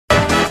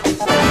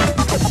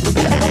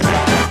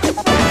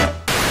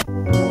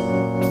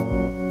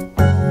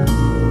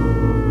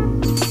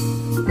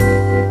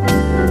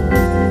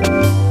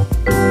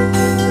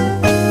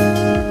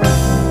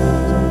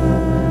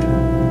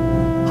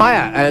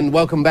and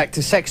welcome back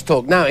to Sex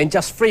Talk. Now, in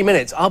just 3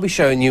 minutes, I'll be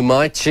showing you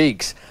my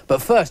cheeks. But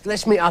first,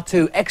 let's meet our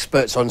two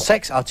experts on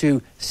sex, our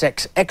two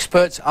sex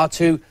experts, our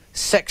two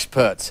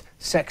sexperts.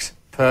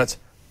 Sexpert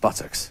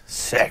buttocks.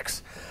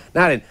 Sex.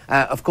 Now then,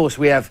 of course,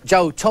 we have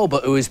Jo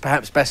Talbot, who is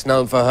perhaps best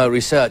known for her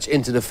research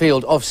into the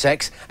field of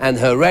sex and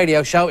her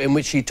radio show in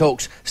which she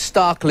talks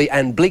starkly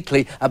and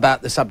bleakly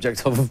about the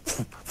subject of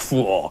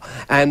floor.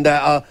 And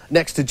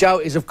next to Jo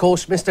is, of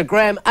course, Mr.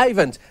 Graham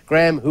Avent.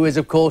 Graham, who is,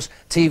 of course,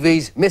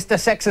 TV's Mr.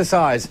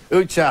 Sexercise.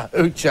 Oocha,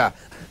 oocha.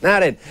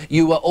 Now then,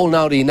 you all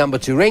know the number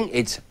to ring.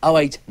 It's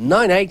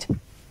 0898,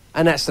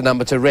 and that's the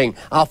number to ring.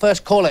 Our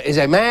first caller is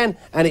a man,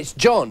 and it's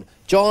John.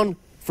 John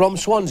from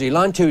Swansea.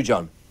 Line 2,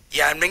 John.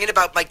 Yeah, I'm ringing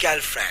about my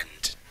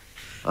girlfriend.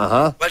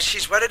 Uh-huh. Well,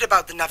 she's worried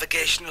about the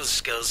navigational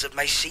skills of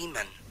my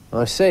seaman.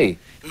 I see.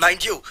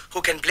 Mind you,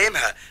 who can blame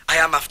her? I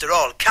am, after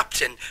all,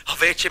 captain of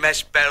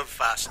HMS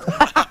Belfast.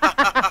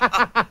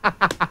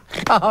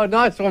 Oh,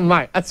 nice one,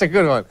 mate. That's a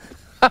good one.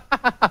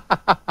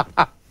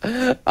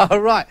 All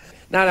right.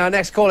 Now, our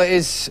next caller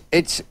is...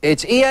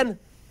 It's Ian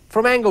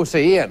from Anglesey.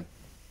 Ian.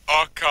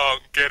 I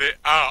can't get it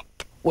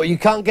up. What, you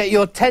can't get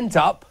your tent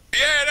up?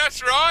 Yeah,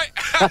 that's right.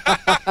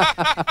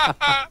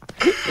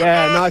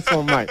 Yeah, nice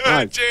one, mate.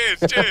 Nice. Cheers,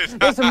 cheers.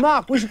 Listen,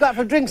 Mark, we should go out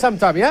for a drink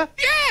sometime, yeah?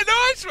 Yeah,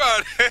 nice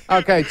one.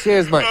 OK,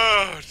 cheers, mate.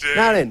 Oh, dear.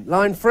 Now then,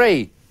 line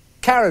 3.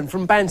 Karen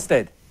from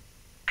Banstead.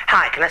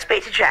 Hi, can I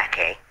speak to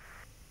Jackie?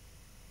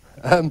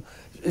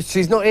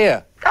 She's not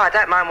here. Oh, I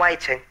don't mind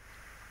waiting.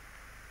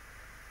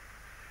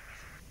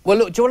 Well,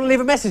 look, do you want to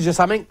leave a message or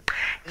something?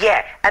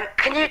 Yeah,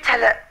 can you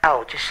tell her...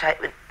 Oh, just say...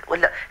 Well,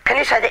 look, can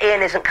you say that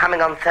Ian isn't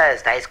coming on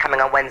Thursday, he's coming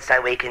on Wednesday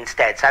week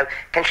instead? So,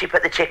 can she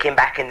put the chicken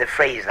back in the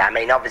freezer? I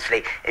mean,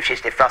 obviously, if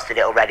she's defrosted it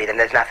already, then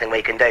there's nothing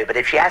we can do. But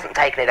if she hasn't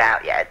taken it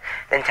out yet,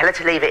 then tell her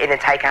to leave it in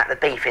and take out the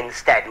beef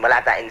instead, and we'll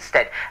have that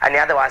instead. Only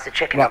otherwise the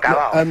chicken will go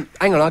off.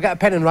 Hang on, I'll get a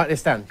pen and write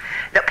this down.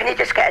 Look, can you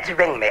just get her to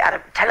ring me?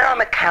 Tell her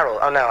I'm a Carol.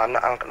 Oh, no, I'm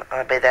not.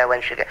 I'll be there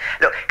when she gets...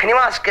 Look, can you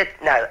ask her...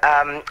 No,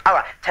 all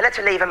right, tell her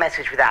to leave a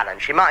message with Alan.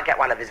 She might get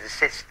one of his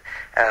assistants.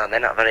 Oh, they're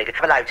not very good.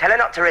 Hello, tell her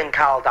not to ring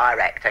Carl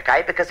direct,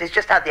 OK? Because he's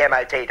just had the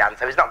MOT done,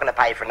 so he's not going to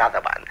pay for another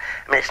one.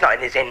 I mean, it's not in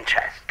his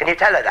interest. Can you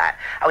tell her that?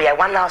 Oh, yeah,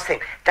 one last thing.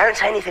 Don't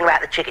say anything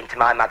about the chicken to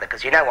my mother,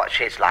 because you know what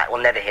she's like.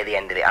 We'll never hear the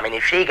end of it. I mean,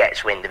 if she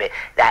gets wind of it,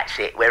 that's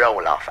it. We're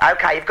all off.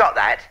 OK, you've got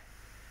that?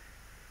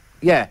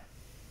 Yeah.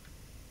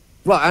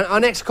 Right, our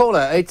next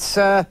caller, it's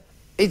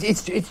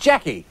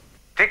Jackie.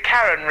 Did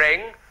Karen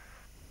ring?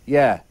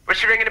 Yeah. Was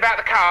she ringing about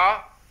the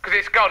car? Because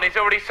it's gone, he's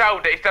already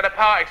sold it. He's done a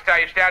part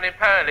exchange down in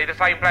Purley, the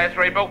same place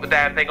where he bought the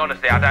damn thing.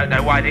 Honestly, I don't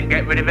know why I didn't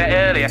get rid of it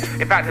earlier.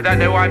 In fact, I don't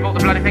know why I bought the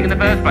bloody thing in the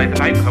first place. The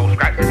paper was all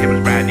scratched and it was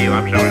brand new,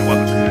 I'm sure it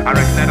wasn't. I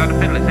reckon they'd had a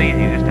fiddle. It's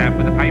easy just to have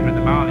with the paper and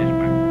the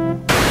mileage.